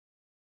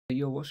Hey,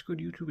 yo, what's good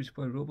YouTube? It's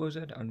by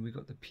RoboZ and we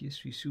got the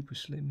PS3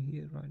 SuperSlim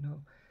here right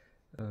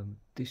now.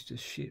 This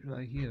just shit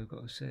right here, I've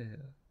got to say.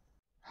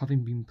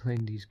 Having been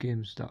playing these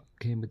games that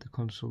came with the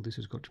console, this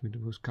has got to be the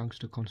most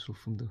gangster console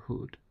from the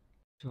hood.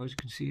 So as you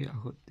can see, I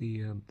got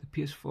the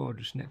PS4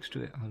 just next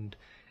to it, and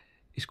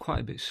it's quite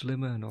a bit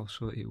slimmer, and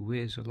also it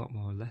weighs a lot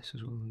more or less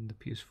as well than the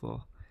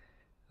PS4.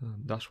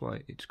 That's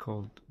why it's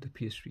called the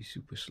PS3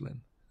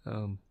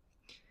 SuperSlim.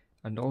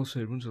 And also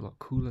it runs a lot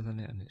cooler than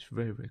it, and it's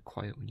very, very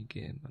quiet when you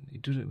game, and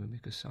it doesn't even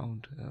make a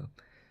sound.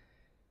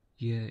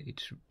 Yeah,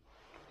 it's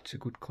a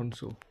good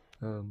console.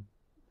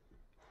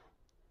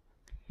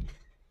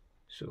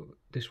 So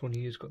this one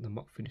here's got the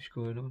matte finish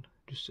going on,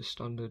 just a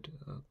standard.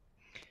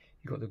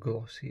 You got the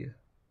gloss here,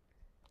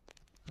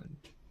 and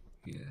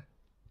yeah,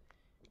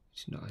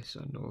 it's nice.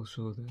 And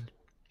also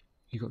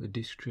you got the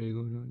disc tray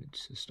going on.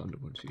 It's a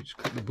standard one, so you just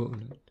click the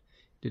button and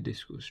the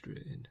disc goes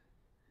straight in.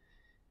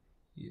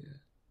 Yeah.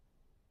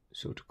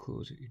 So to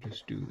close it, you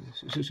just do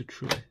this. It's just a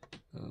tray.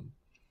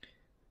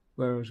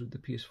 Whereas with the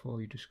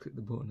PS4, you just click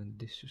the button and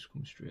the disc just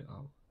comes straight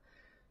out.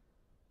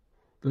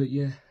 But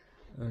yeah,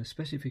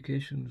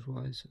 specifications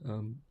wise,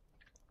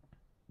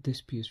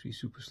 this PS3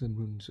 SuperSlim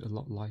runs a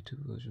lot lighter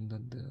version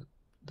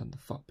than the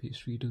fat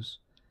PS3 does.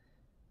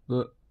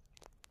 But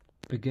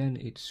again,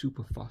 it's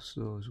super fast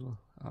though as well,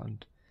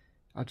 and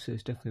I'd say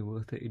it's definitely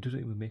worth it. It doesn't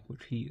even make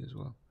much heat as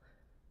well.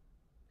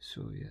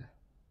 So yeah,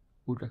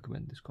 would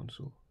recommend this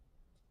console.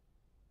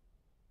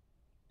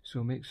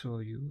 So make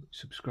sure you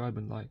subscribe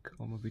and like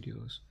all my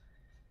videos.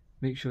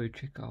 Make sure you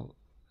check out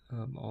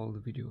all the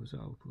videos I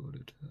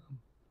uploaded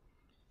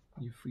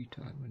in your free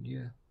time. And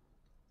yeah,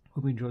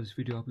 hope you enjoyed this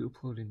video. I'll be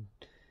uploading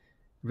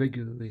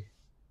regularly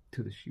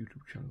to this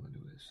YouTube channel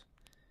anyways.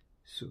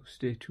 So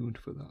stay tuned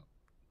for that.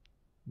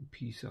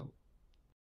 Peace out.